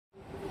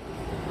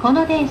こ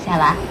の電車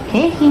は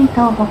京浜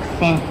東北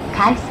線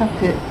快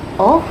速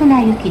大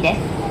船行きで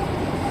す。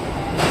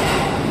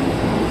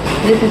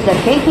This is the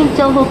Keihin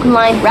Tohoku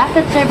Line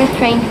Rapid Service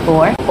Train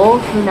for 大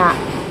船。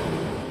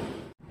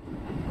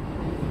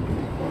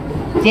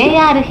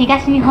JR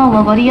東日本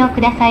をご利用く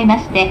ださいま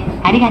して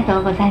ありがと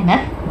うございま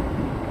す。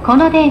こ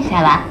の電車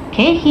は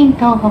京浜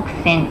東北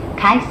線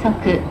快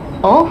速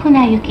大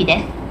船行きで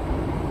す。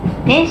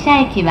停車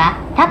駅は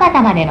田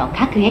端までの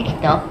各駅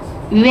と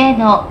上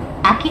野、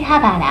秋葉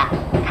原、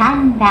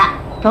神田、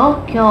東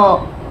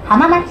京、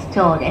浜松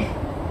町です。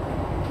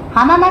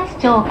浜松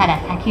町から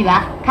先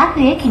は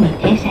各駅に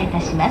停車いた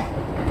します。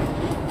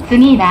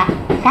次は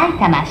埼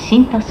玉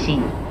新都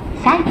心、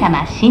埼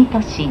玉新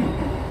都心。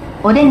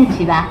お出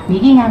口は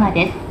右側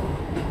です。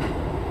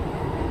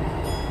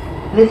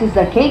This is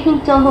the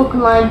Keihin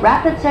Tohoku Line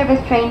Rapid Service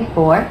Train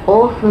for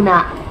大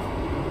船。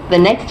The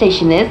next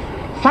station is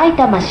埼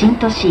玉新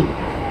都心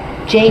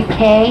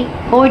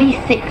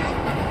JK46.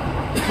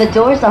 The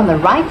doors on the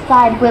right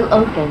side will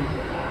open.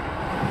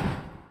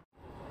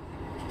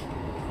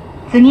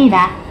 次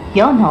は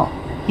与野。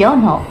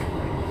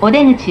お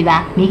出口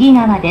は右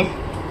側です。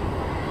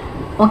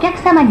お客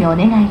様にお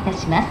願いいた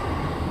します。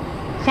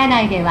車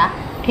内では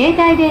携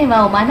帯電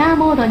話をマナー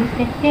モードに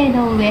設定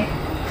の上、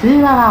通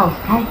話はお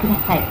控えくだ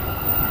さい。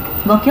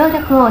ご協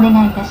力をお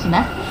願いいたし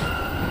ます。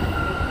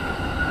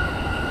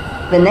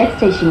The next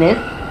station is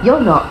与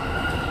野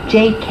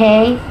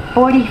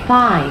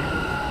JK45.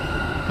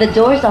 The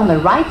doors on the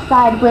right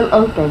side will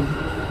open.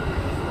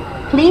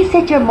 Please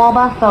set your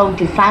mobile phone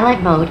to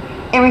silent mode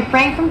and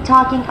refrain from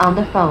talking on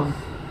the phone.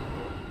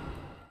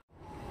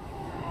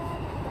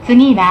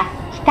 次は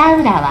北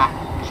浦和。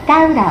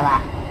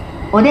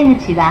お出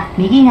口は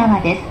右側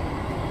です。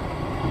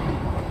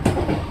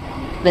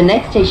The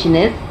next station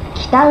is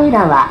北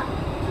浦和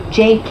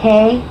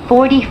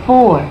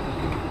JK44.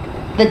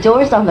 The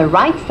doors on the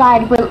right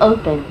side will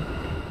open.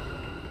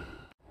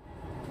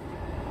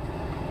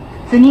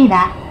 次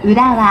は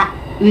浦和。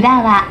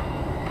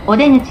お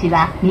出口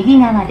は右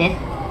側で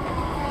す。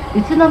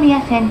宇都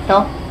宮線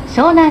と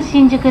湘南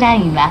新宿ラ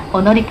インは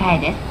お乗り換え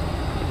です。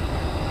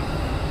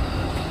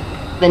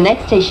The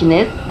next station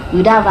is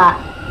浦和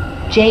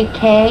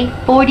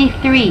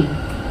JK43.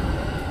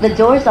 The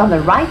doors on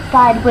the right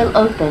side will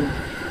open.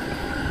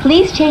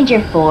 Please change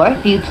your for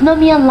the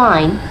Utsunomiya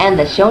line and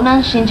the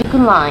Shonan Shinjuku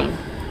line.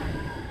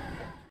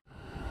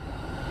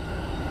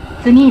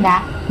 次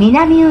は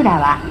南浦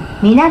和。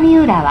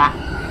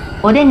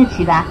お出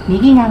口は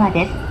右側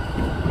です。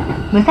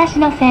武蔵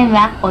野線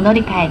はお乗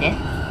り換えです。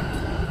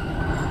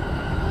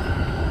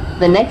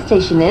The next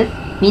station is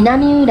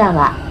南浦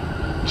和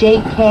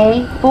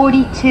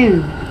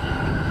JK42.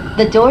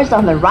 The doors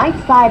on the right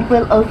side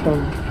will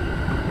open.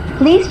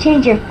 Please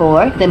change your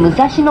for the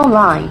Musashino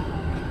line.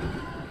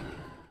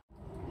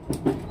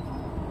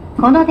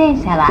 この電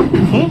車は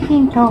京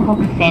浜東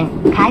北線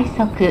快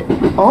速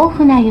大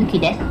船行き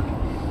です。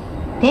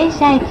停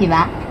車駅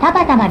は田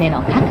端まで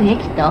の各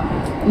駅と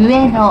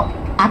上野、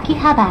秋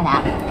葉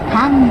原、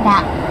神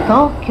田、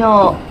東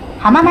京、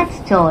浜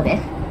松町で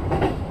す。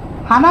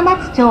浜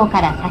松町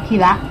から先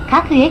は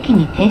各駅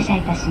に停車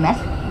いたしま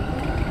す。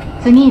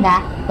次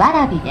は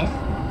蕨です。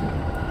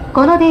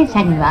この電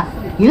車には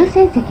優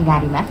先席が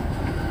あります。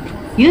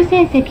優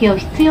先席を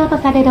必要と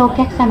されるお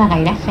客様が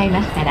いらっしゃい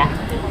ましたら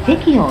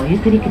席をお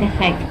譲りくだ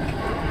さい。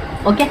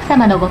お客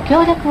様のご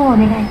協力をお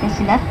願いいた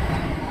します。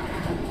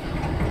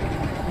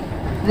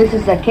This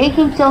is the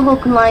Keihin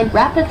Tohoku Line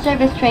Rapid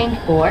Service Train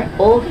for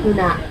大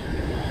船。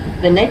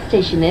The next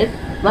station is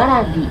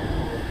蕨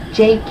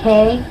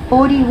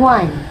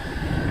JK41.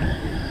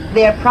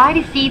 There are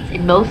priority seats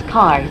in most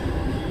cars.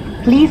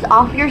 Please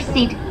offer your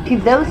seat to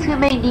those who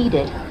may need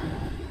it.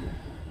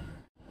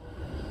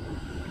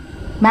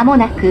 まも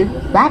なく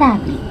蕨。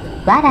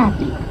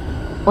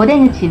お出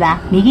口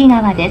は右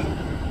側です。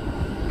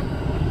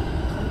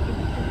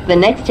The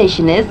next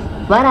station is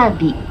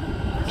蕨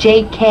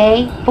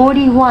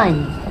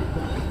JK41.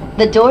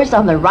 The doors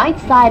on the right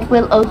side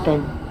will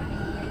open.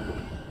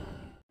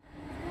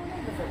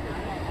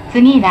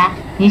 次は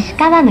西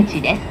川口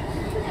です。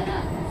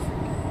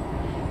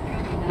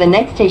The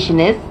next station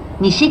is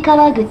西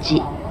川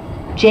口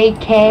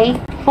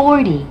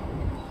JK40.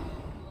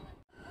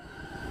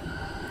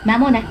 ま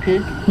もな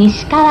く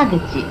西川口。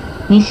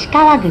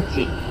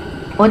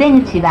お出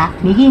口は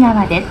右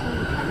側です。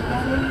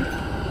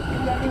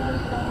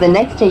The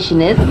next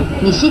station is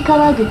西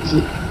川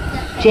口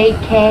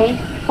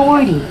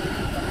JK40.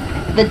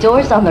 The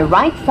doors on the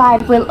right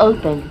side will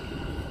open.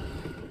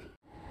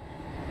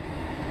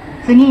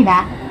 次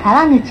は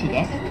川口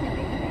です。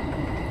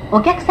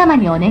お客様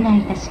にお願い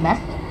いたしま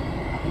す。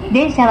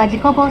電車は事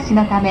故防止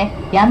のため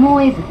やむ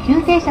を得ず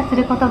急停車す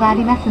ることがあ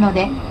りますの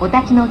で、お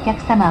立ちのお客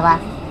様は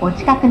お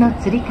近くの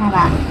つり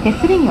革、手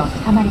すりにおつ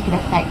かまりくだ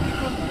さい。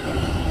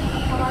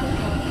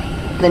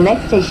The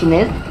next station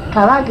is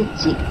川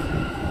口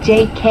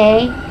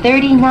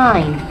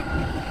JK39.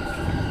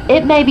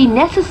 It may be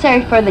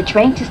necessary for the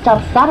train to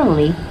stop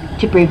suddenly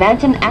to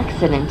prevent an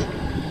accident,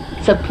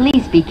 so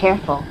please be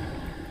careful.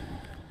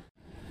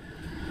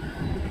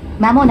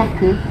 まもな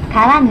く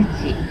川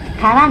口、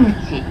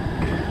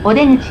お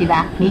出口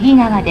は右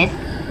側です。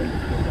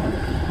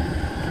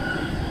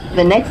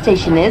The next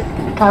station is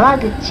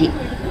Kawaguchi,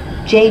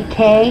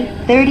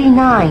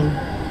 JK39.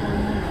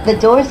 The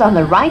doors on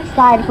the right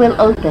side will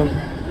open.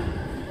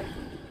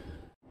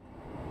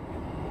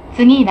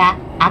 次は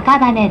赤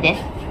羽で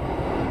す。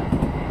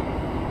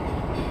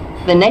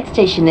The next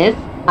station is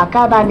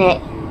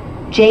Akabane,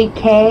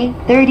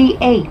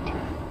 JK38.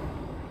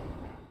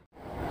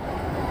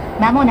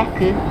 まもな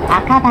く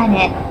赤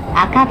羽、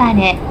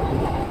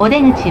お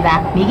出口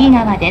は右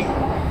側です。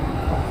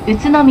宇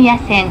都宮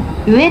線、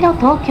上野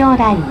東京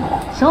ライン、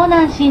湘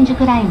南新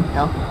宿ライン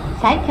と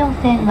埼京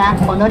線は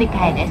お乗り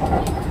換えです。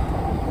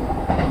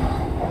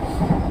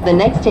The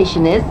next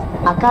station is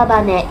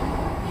Akabane,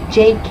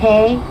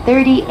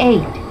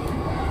 JK38.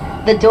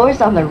 The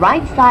doors on the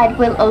right side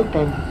will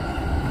open.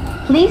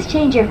 Please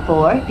change your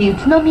for the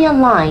Utsunomiya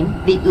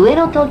line, the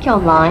Ueno Tokyo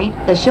line,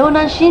 the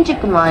Shonan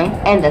Shinjuku line,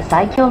 and the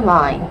Saikyo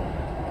line.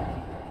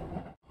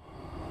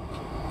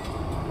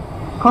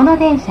 この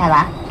電車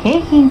は京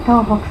浜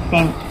東北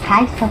線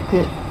快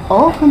速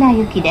大船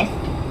行きです。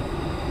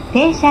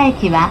停車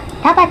駅は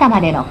田端ま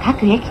での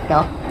各駅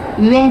と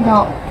上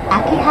野、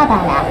秋葉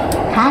原、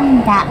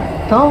神田、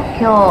東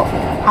京、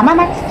浜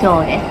松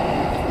町です。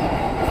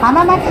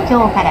浜松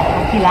町から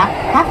先は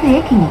各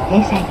駅に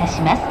停車いた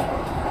します。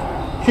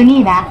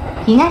次は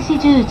東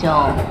十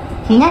条、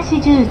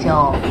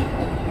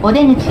お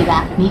出口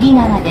は右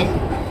側です。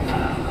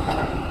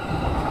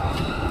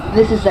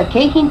This is a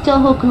Keihin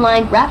Tohoku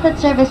Line rapid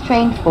service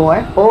train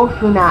for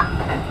Ofuna.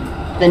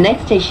 The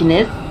next station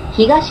is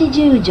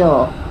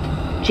Higashijujo,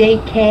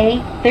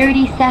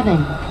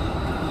 JK37.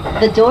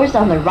 The doors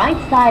on the right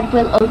side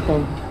will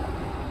open.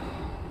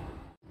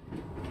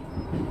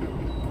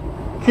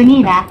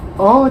 次は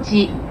王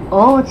子、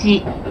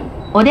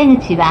お出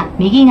口は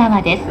右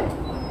側です。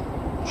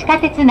地下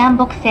鉄南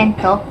北線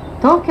と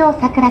東京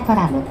桜ト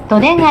ラム、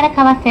都電荒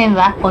川線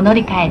はお乗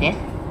り換えで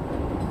す。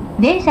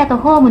電車と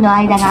ホームの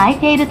間が空い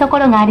ているとこ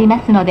ろがありま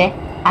すので、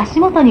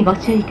足元にご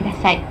注意くだ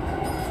さい。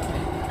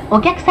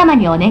お客様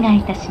にお願い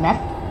いたします。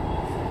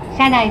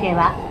車内で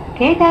は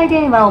携帯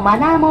電話をマ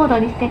ナーモード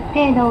に設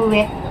定の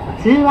上、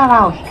通話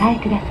はお控え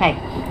ください。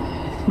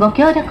ご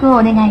協力を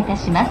お願いいた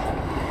します。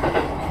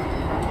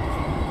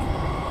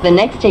The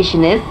next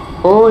station is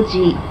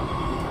Oji,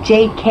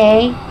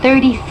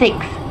 JK36.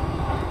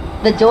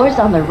 The doors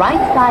on the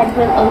right side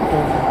will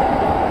open.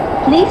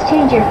 Please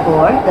change your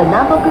for the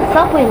Namboku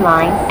subway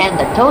line and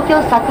the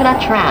Tokyo Sakura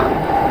tram.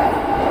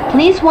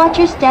 Please watch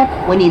your step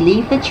when you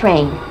leave the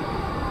train.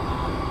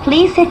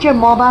 Please set your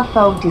mobile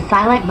phone to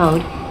silent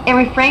mode and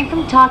refrain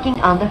from talking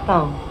on the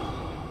phone.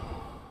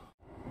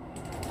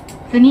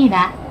 次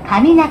は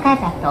上中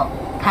里、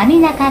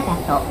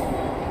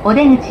お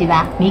出口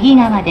は右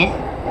側です。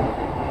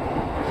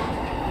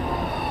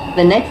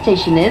The next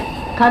station is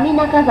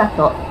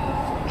Kaminakazato,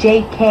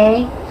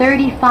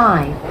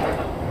 JK35.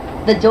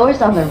 The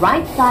doors on the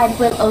right side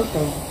will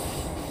open.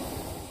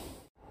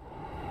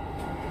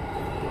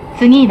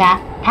 次は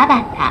田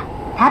端、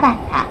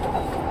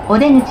お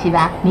出口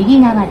は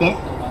右側で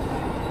す。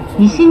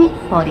西日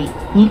暮里、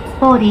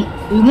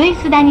うぐい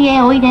す谷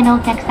へおいでのお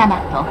客様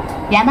と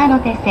山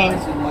手線、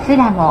巣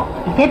鴨、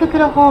池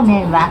袋方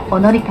面はお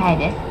乗り換え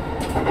です。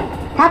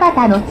田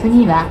端の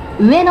次は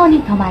上野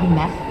に停まり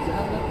ます。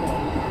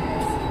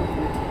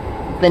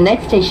The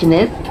next station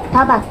is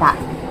Tabata,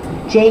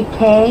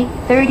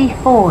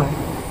 JK34.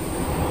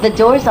 The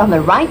doors on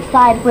the right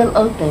side will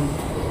open.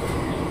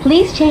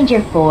 Please change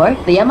your for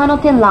the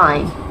Yamanote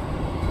line.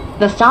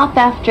 The stop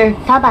after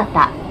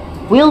Tabata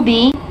will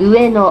be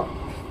Ueno.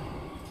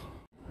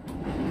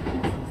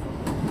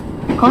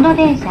 この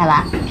電車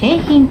は京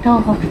浜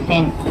東北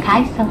線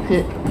快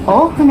速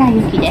大船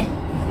行きです。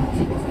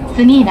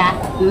次は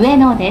上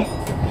野です。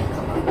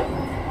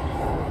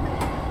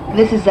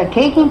This is a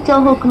Keihin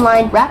Tohoku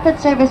Line rapid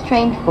service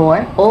train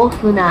for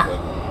Ofuna.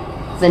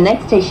 The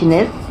next station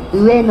is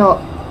Ueno,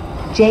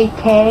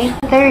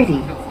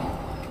 JK30.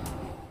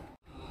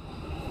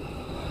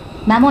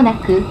 まもな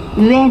く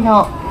上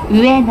野、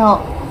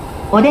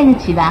お出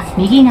口は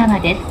右側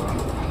です。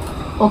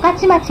御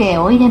徒町へ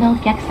おいでのお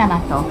客様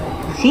と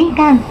新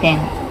幹線、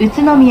宇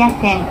都宮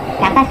線、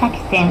高崎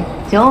線、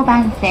常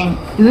磐線、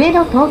上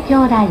野東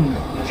京ライン、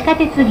地下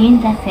鉄銀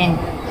座線、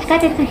地下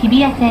鉄日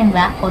比谷線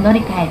はお乗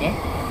り換えです。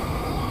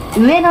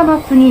上野の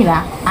次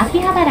は秋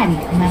葉原に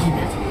停まりま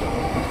す。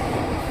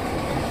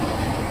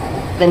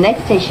The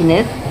next station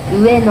is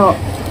Ueno,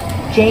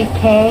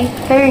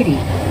 JK30.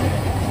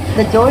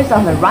 The doors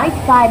on the right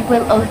side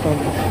will open.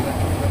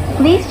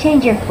 Please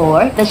change your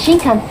for the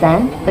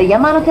Shinkansen, the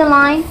Yamanote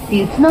line,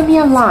 the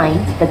Utsunomiya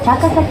line, the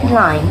Takasaki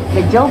line,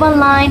 the Joban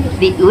line,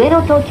 the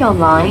Ueno Tokyo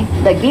line,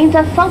 the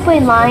Ginza subway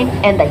line,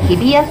 and the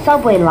Hibiya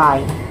subway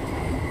line.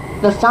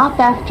 The stop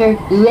after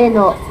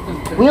Ueno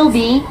will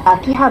be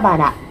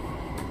Akihabara.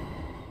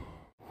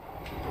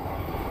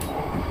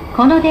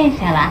 この電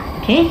車は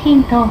京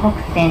浜東北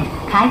線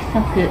快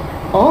速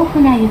大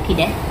船行き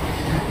です。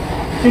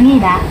次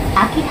は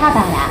秋葉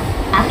原、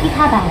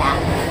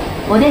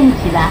お出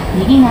口は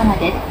右側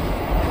です。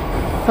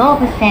総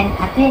武線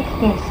各駅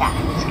停車、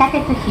地下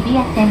鉄日比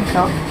谷線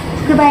と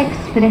つくばエク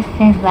スプレス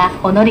線は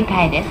お乗り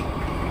換えです。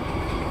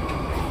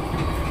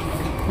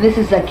This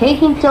is a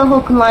Keihin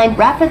Tohoku Line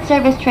rapid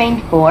service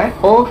train for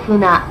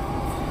Ofuna.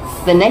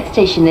 The next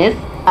station is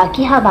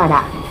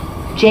Akihabara,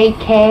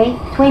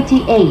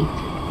 JK28.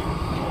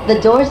 The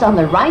doors on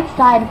the right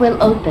side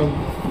will open.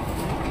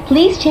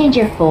 Please change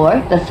your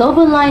for the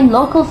Sobu Line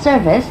local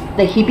service,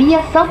 the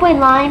Hibiya subway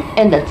line,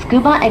 and the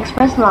Tsukuba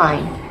Express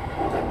line.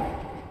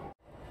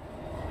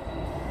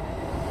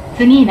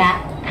 次は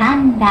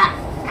神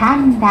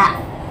田。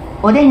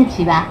お出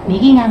口は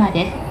右側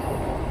で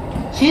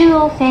す。中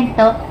央線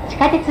と地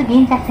下鉄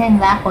銀座線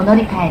はお乗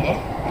り換えで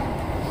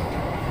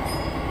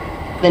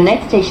す。The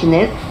next station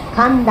is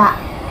Kanda,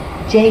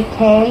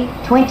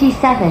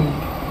 JK27.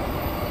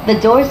 The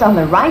doors on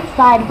the right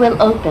side will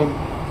open.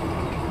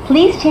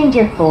 Please change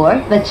your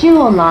for the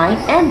Chuo line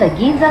and the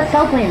Ginza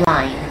subway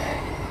line.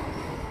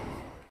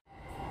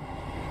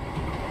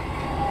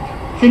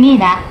 次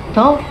は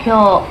東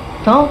京。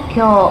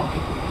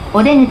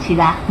お出口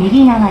は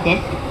右側で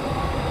す。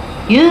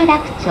有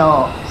楽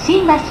町、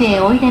新橋へ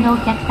おいでのお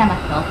客様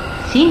と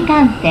新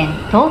幹線、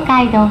東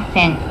海道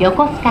線、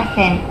横須賀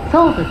線、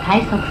総武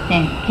快速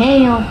線、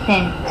京葉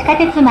線、地下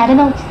鉄丸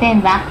の内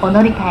線はお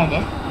乗り換え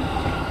です。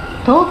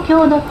東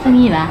京の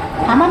次は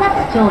浜松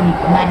町に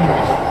停まり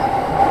ます。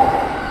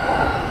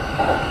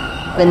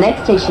The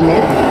next station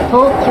is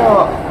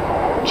Tokyo,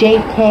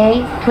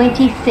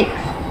 JK26.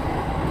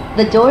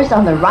 The doors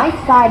on the right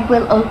side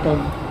will open.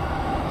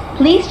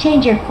 Please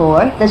change your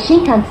for the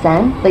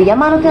Shinkansen, the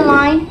Yamanote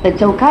line, the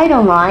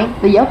Tokaido line,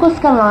 the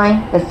Yokosuka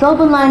line, the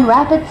Sobu line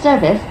rapid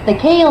service, the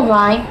Keio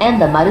line, and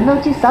the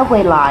Marunouchi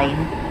subway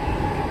line.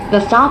 The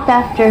stop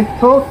after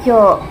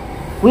Tokyo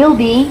will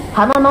be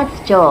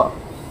Hamamatsucho.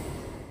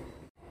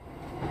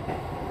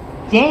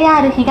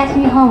 JR 東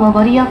日本を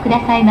ご利用く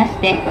ださいまし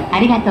てあ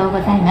りがとうご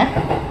ざいます。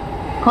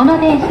この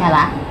電車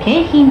は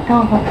京浜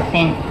東北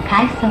線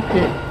快速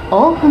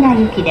大船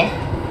行きです。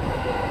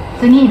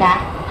次は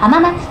浜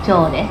松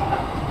町です。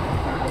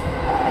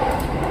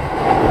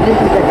This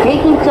is a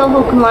Keihin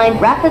Tohoku Line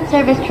rapid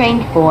service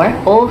train for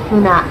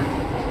Ofuna.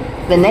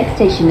 The next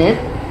station is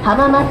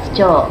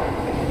Hamamatsucho,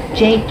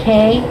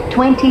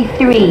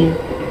 JK23.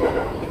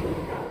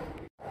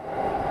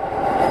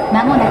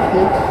 まもなく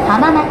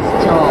浜松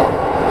町。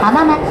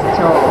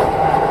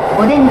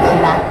お出口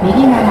は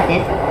右側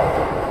です。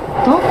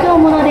東京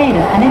モノレール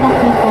羽田空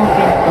港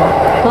線と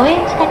都営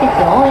地下鉄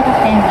大江戸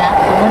線は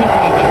お乗り換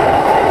えです。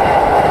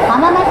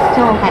浜松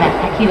町から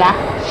先は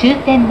終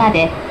点ま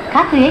で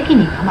各駅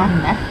に停まり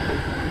ます。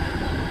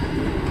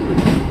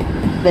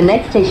The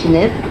next station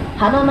is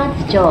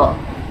Hamamatsucho,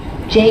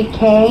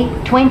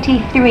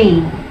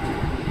 JK23.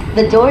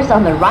 The doors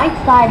on the right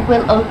side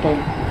will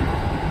open.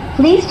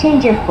 Please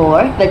change your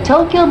for the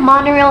Tokyo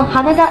Monorail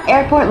Haneda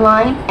Airport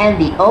line and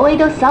the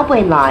Oedo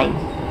subway line.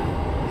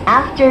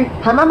 After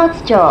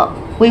Hamamatsucho,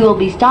 we will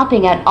be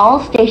stopping at all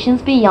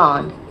stations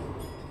beyond.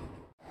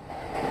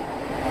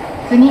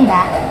 次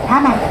は田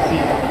町。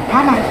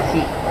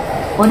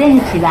お出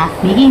口は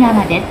右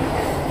側です。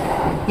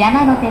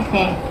山手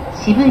線、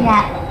渋谷、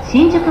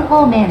新宿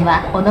方面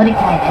はお乗り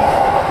換え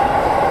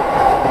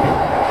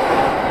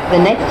です。The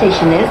next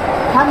station is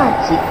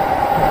Tamachi,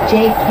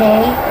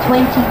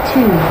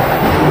 JK22.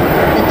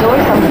 The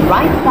doors on the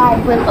right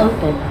side will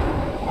open.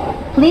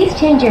 Please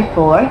change your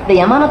for the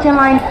Yamanote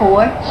line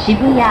for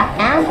Shibuya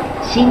and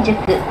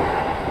Shinjuku.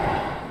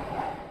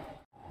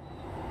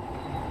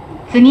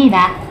 次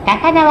は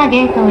高輪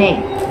ゲートウェ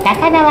イ。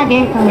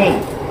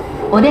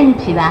お出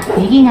口は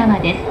右側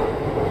です。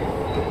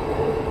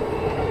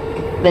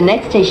The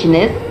next station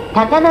is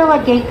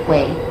Takanawa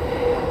Gateway,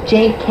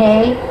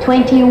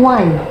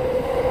 JK21.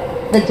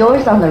 The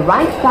doors on the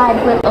right side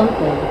will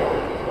open.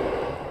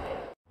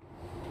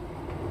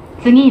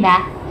 次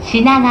は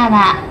品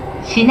川。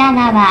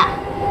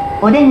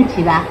お出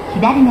口は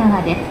左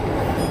側です。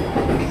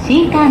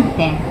新幹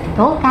線、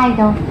東海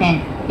道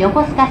線、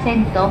横須賀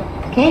線と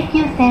京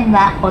急線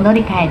はお乗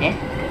り換えです。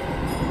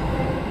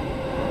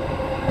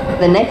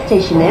The next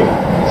station is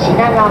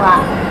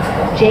Shinagawa,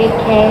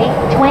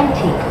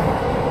 JK20.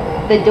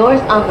 The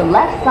doors on the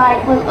left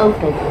side will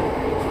open.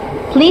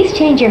 Please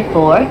change your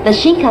for the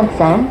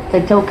Shinkansen,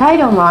 the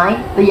Tokaido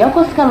line, the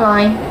Yokosuka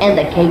line, and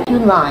the Keikyu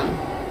line.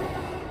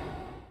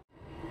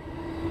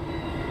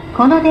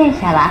 この電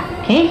車は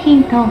京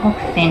浜東北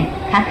線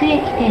各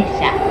駅停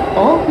車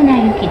大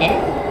船行きです。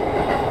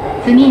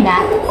次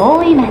は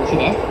大井町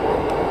です。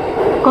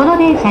この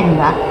電車に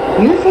は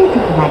優先席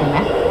があり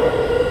ます。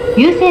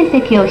優先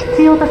席を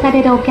必要とさ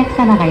れるお客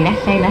様がいらっ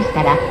しゃいまし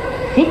たら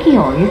席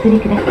をお譲り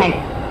ください。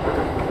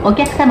お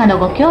客様の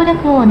ご協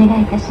力をお願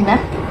いいたしま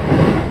す。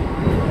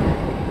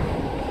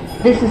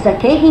This is a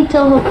Keihin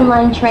Tohoku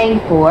Line train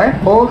for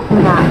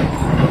Ofuna.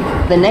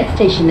 The next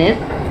station is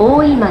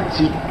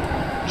Oimachi,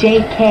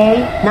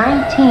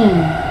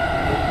 JK19.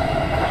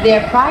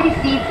 There are priority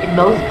seats in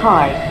most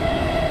cars.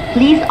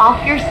 Please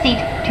offer your seat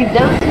to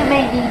those who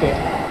may need it.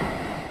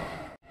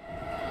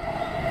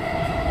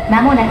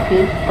 まもな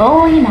く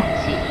大井町、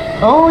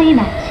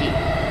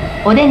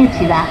お出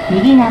口は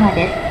右側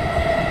です。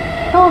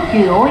東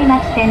急大井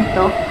町線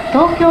と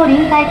東京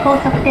臨海高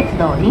速鉄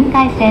道臨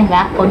海線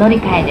はお乗り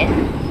換えです。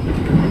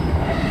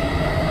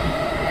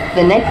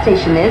The next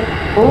station is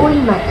大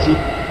井町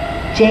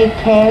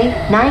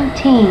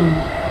JK19.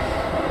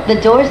 The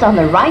doors on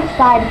the right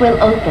side will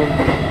open.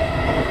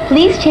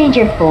 Please change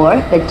your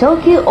for the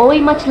Tokyo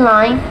Oimachi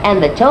line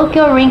and the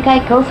Tokyo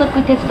Rinkai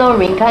Kosoku Tetsudo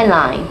Rinkai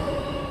line.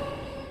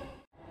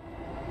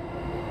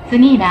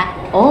 次は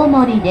大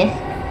森です。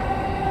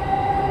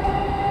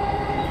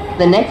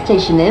The next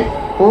station is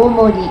大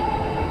森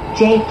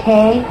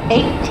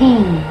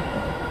JK18.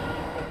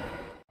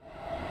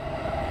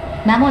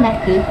 まもな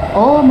く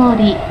大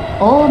森、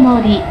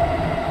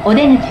お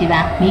出口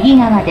は右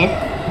側です。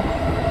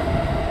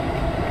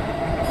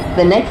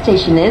The next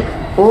station is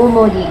大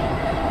森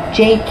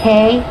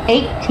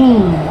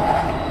JK18.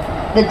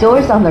 The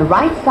doors on the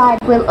right side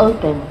will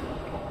open.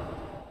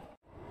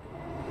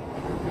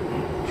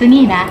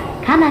 次は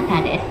蒲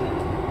田です。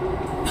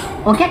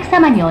お客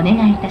様にお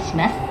願いいたし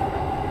ます。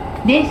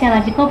電車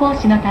は事故防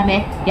止のた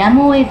めや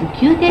むを得ず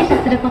急停車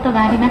すること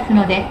があります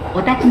ので、お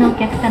立ちのお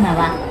客様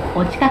は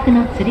お近く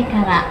のつり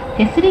革、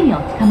手すりにお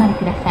つかまり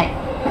ください。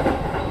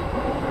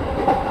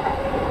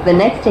The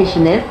next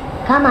station is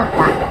蒲田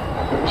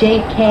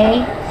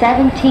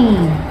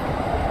JK17.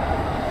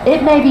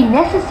 It may be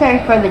necessary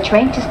for the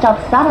train to stop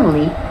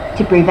suddenly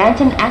to prevent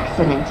an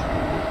accident,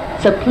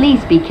 so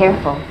please be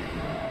careful.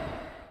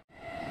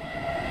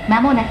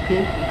 まもな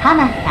く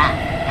蒲田、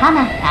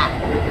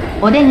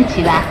お出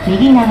口は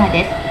右側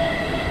です。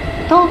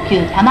東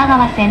急多摩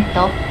川線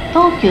と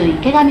東急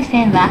池上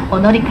線はお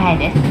乗り換え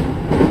です。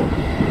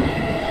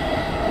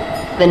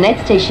The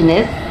next station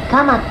is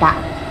蒲田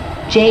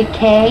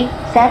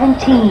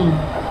JK17.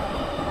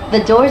 The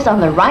doors on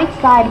the right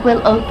side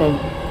will open.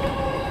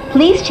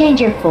 Please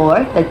change your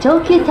for the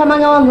Tokyo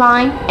Tamagawa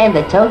line and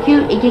the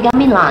Tokyo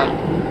Ikegami line.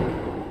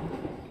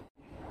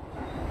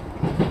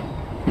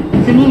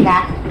 次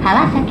は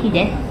川崎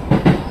です。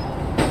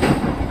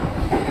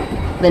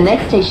The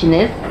next station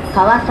is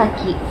川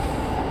崎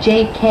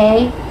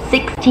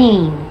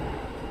JK16.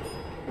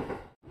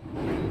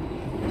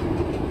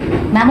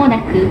 まもな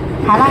く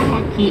川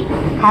崎、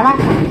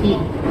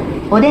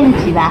お出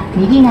口は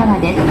右側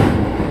です。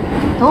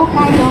東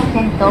海道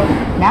線と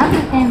南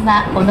武線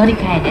はお乗り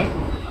換えです。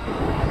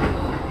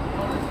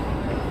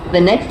The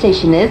next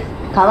station is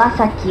川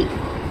崎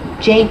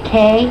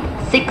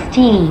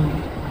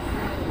JK16.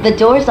 The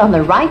doors on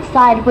the right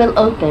side will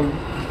open.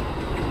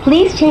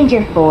 Please change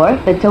your for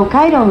the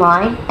Tokaido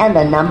line and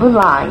the Nambu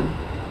line.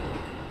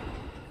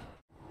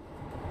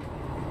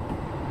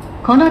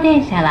 この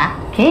電車は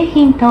京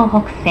浜東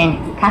北線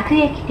各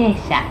駅停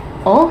車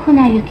大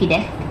船行き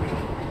です。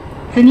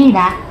次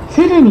は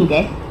鶴見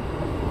です。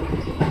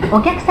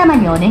お客様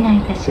にお願い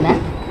いたします。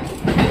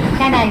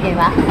車内で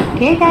は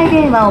携帯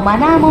電話をマ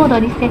ナーモード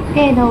に設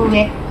定の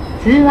上、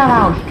通話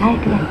はお控え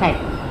ください。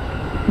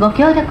ご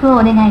協力をお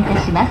願いいた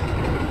します。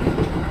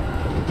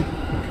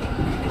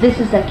This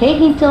is a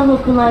Keihin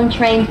Tohoku Line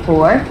train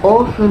for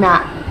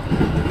Ofuna.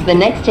 The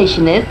next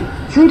station is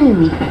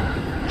Tsurumi,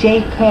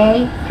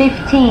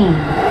 JK15.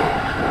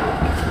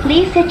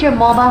 Please set your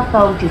mobile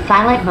phone to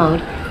silent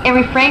mode and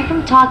refrain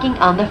from talking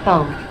on the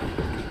phone.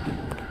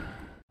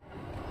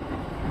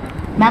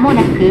 まも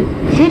なく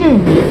鶴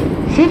見、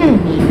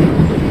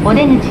お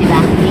出口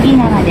は右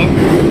側です。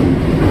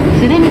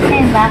鶴見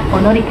線はお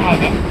乗り換え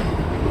で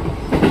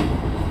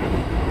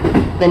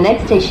す。The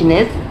next station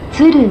is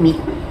Tsurumi,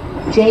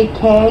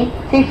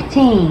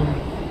 JK15.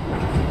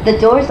 The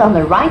doors on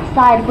the right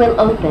side will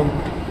open.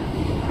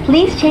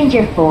 Please change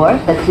your for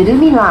the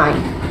Tsurumi line.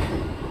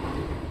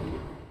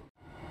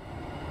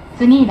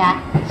 次は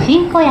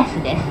新小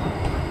安です。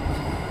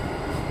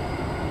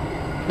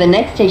The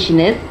next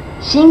station is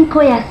新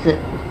小安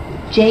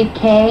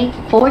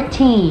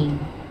JK14.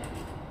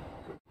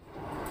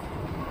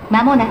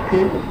 まもな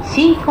く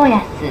新小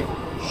安、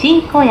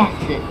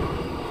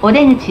お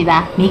出口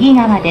は右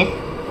側です。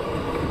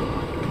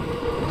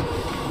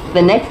The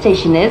next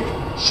station is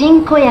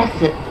新小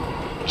安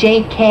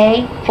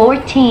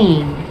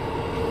JK14.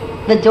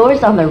 The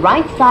doors on the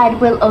right side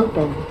will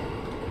open.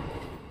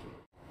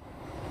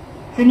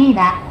 次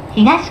は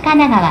東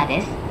神奈川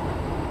です。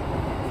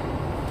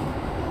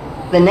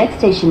The next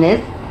station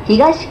is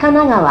東神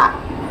奈川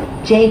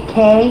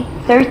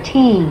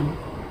JK13.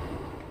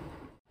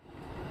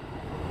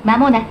 ま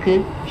もな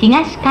く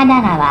東神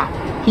奈川、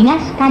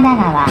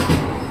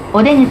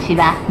お出口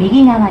は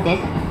右側で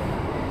す。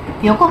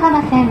横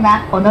浜線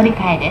はお乗り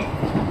換えです。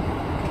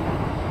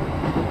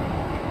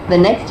The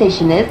next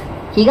station is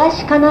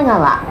東神奈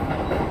川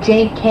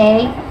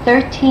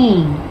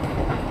JK13.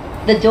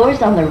 The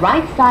doors on the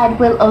right side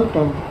will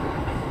open.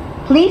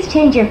 Please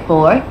change your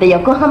for the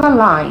Yokohama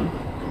line.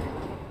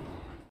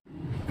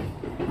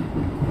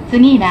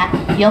 次は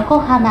横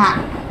浜、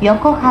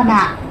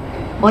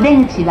お出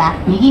口は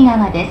右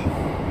側です。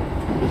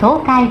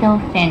東海道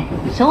線、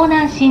湘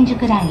南新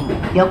宿ライン、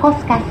横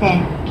須賀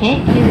線、京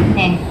急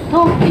線、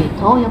東急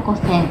東横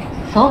線、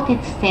相鉄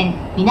線、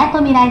みな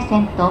とみらい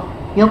線と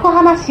横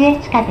浜市営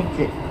地下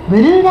鉄ブ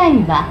ルーライ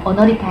ンはお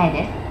乗り換え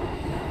で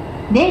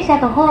す。電車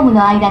とホーム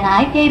の間が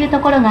空いていると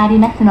ころがあり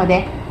ますの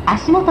で、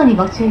足元に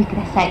ご注意く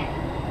ださい。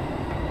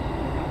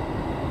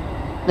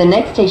The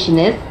next station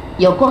is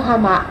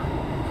Yokohama,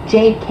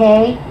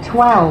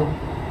 JK12.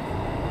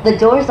 The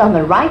doors on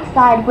the right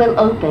side will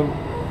open.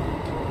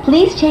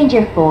 Please change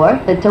your for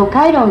the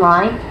Tokaido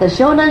line, the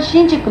Shonan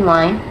Shinjuku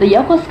line, the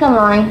Yokosuka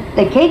line,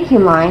 the Keikyu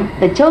line,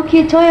 the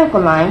Tokyu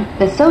Toyoko line,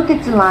 the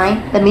Sotetsu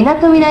line, the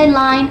Minatomirai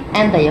line,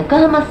 and the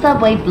Yokohama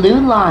Subway Blue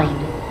line.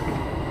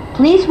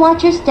 Please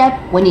watch your step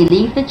when you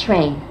leave the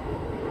train.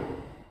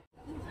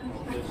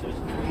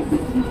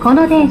 こ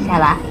の電車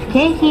は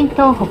京浜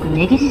東北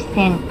根岸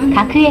線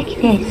各駅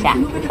停車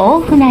大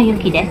船行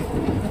きです。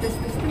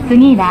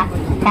次は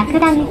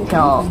桜木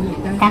町、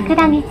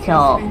桜木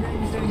町。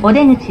お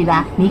出口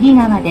は右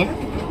側です。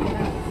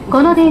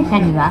この電車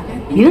には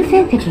優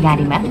先席があ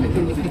ります。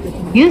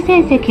優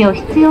先席を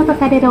必要と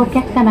されるお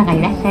客様がい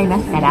らっしゃいま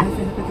したら、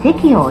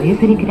席をお譲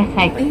りくだ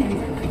さい。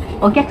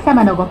お客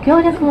様のご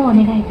協力をお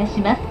願いいたし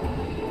ます。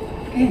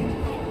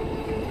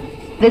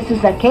This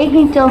is a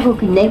Keihin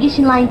Tohoku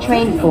Negishi Line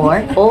train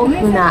for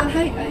Ofuna.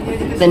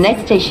 The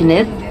next station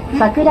is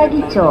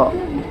Sakuragicho,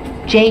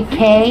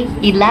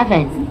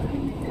 JK11.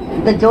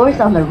 The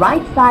doors on the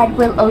right side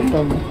will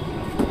open.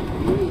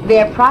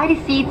 There are priority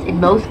seats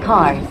in most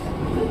cars.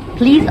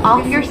 Please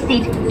offer your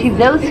seat to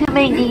those who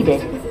may need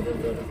it.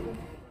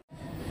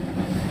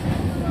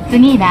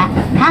 次は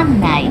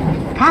関内、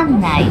関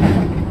内。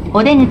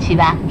お出口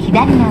は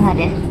左側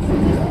です。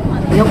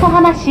横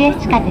浜市営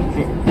地下鉄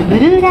ブ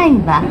ルーライ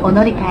ンはお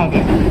乗り換え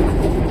です。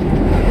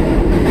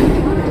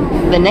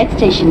The next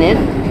station is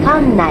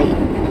Kannai,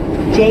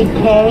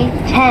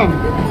 JK10.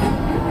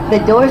 The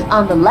doors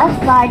on the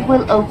left side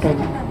will open.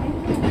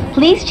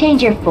 Please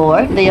change your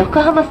for the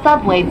Yokohama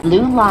Subway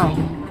Blue Line.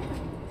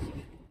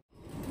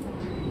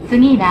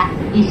 次は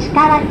石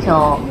川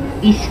町、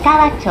石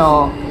川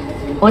町。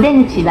お出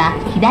口は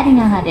左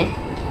側です。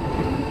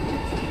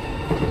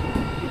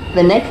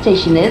The next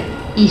station is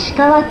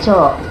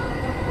Ishikawa-cho,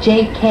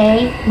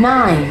 JK9.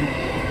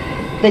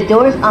 The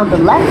doors on the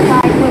left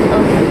side will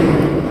open.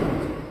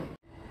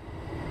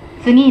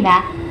 次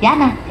は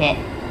山手、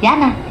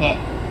山手。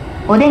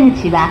お出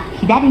口は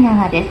左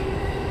側です。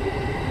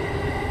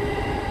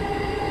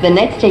The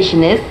next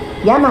station is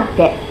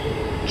Yamate,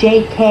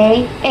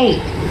 JK8.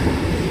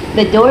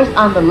 The doors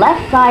on the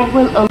left side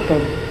will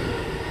open.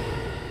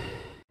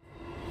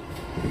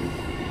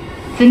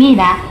 次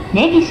は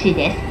根岸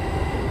です。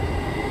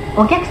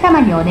お客様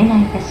にお願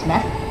いいたし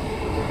ます。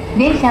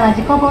電車は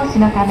事故防止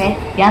のため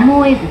やむ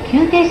を得ず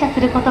急停車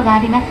することがあ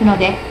りますの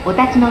で、お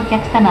立ちのお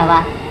客様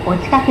はお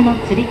近くの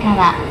つり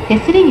革、手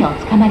すりにお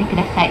つかまりく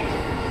ださい。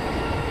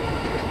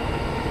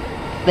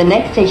The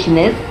next station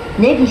is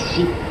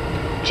Negishi,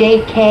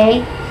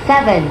 JK7.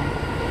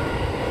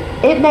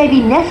 It may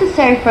be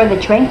necessary for the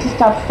train to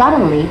stop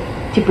suddenly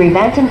to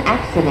prevent an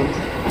accident,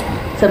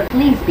 so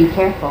please be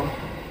careful.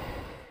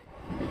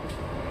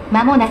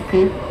 まもな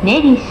く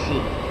根岸、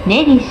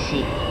根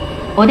岸。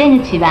お出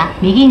口は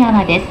右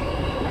側です。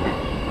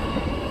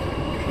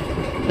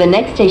The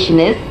next station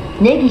is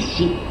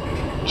Negishi,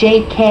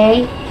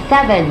 JK7.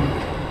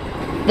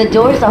 The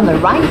doors on the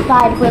right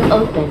side will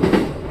open.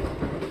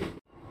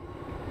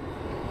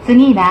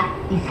 次は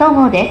磯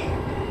子です。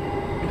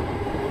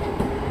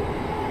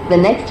The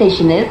next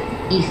station is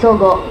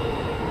Isogo,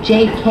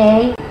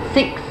 JK6.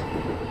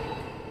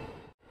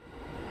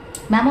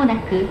 まもな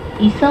く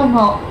磯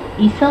子、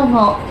磯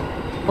子。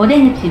お出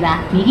口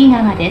は右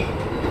側です。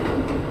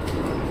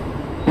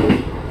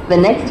The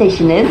next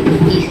station is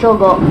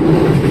Isogo,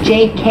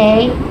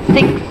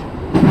 JK6.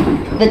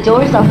 The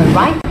doors on the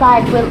right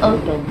side will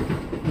open.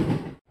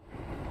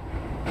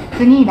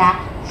 次は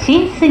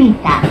新杉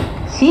田、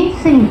新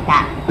杉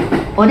田。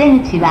お出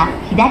口は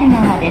左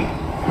側です。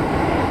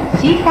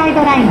シーサイ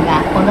ドライン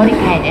はお乗り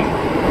換えです。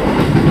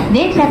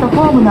電車と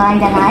ホームの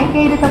間が空い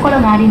ているところ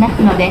がありま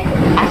すので、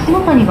足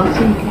元にご注意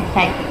くだ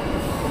さい。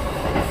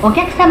お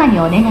客様に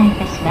お願いい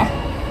たします。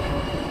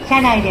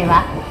車内で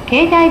は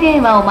携帯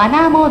電話をマ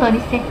ナーモードに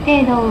設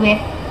定の上、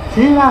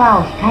通話は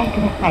お控えく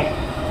ださい。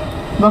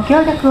ご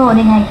協力をお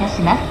願いいた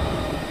します。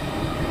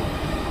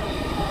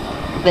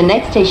The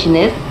next station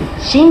is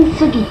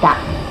Shinsugita,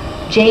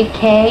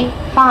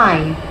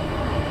 JK5.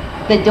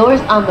 The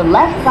doors on the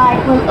left side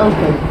will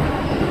open.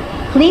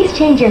 Please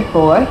change your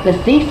for the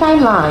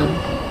Seaside line.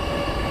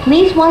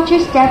 Please watch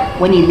your step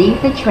when you leave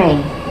the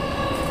train.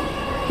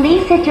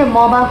 Please set your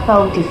mobile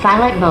phone to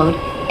silent mode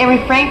and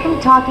refrain from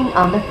talking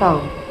on the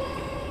phone.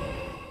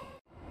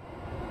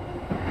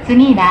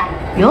 次は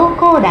陽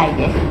光台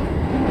です。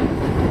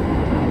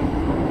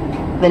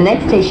The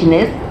next station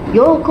is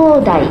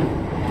Yokodai,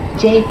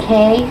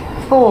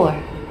 JK4.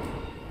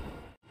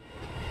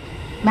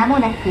 まも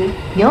なく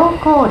陽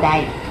光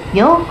台、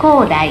陽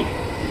光台。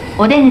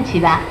お出口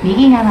は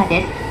右側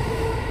です。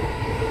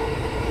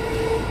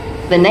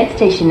The next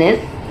station is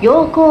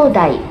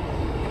Yokodai,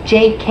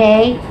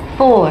 JK4.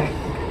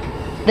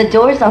 The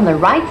doors on the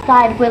right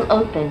side will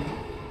open.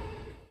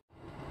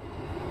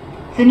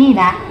 次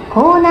は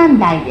港南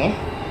台です。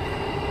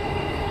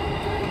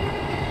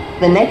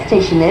The next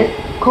station is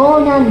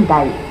港南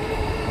台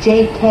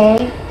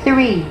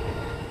JK3.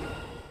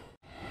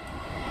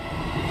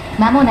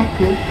 まもな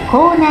く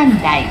港南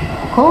台、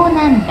港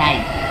南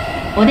台。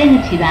お出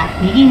口は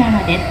右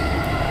側です。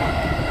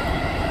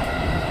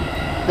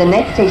The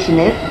next station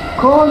is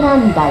港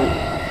南台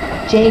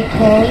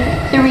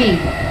JK3.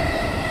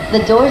 The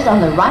doors on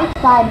the right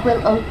side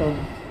will open.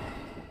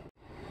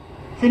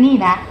 次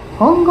は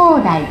本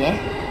郷台です。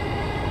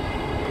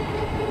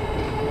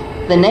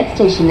The next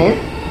station is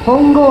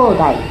本郷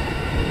台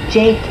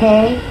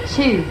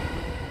JK2.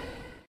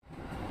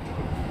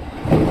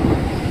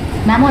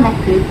 まもな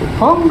く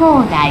本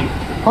郷台、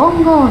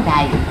本郷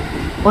台。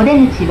お出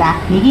口は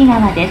右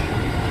側です。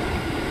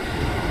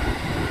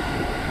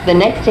The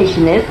next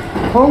station is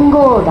本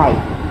郷台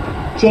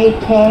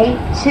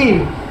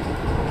JK2.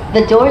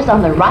 The doors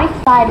on the right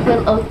side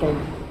will open.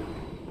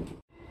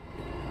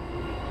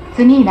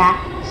 次は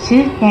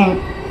終点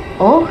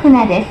大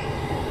船です。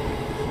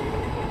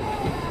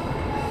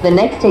The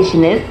next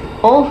station is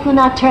大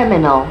船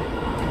Terminal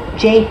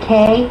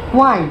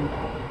JK1.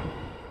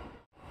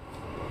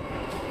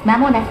 ま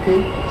もな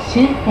く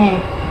終点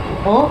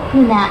大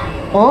船、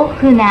大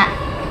船。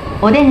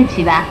お出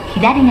口は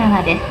左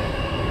側です。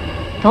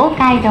東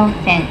海道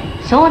線、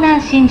湘南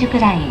新宿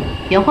ライン、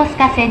横須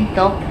賀線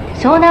と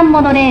湘南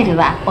モノレール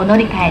はお乗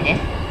り換えで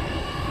す。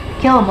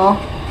今日も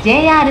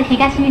JR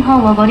東日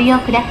本をご利用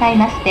ください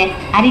まして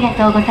ありが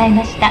とうござい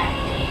ました。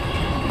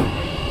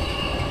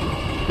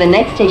The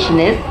next station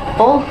is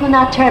大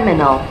船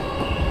Terminal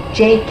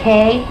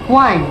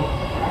JK1.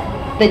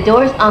 The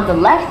doors on the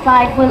left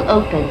side will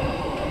open.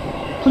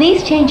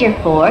 Please change your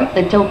for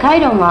the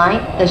Tokaido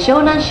Line, the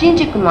Shonan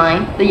Shinjuku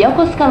Line, the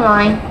Yokosuka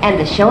Line, and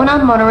the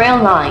Shonan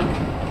Monorail Line.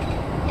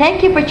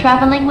 Thank you for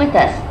traveling with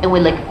us, and we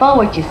look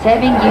forward to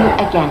serving you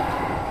again.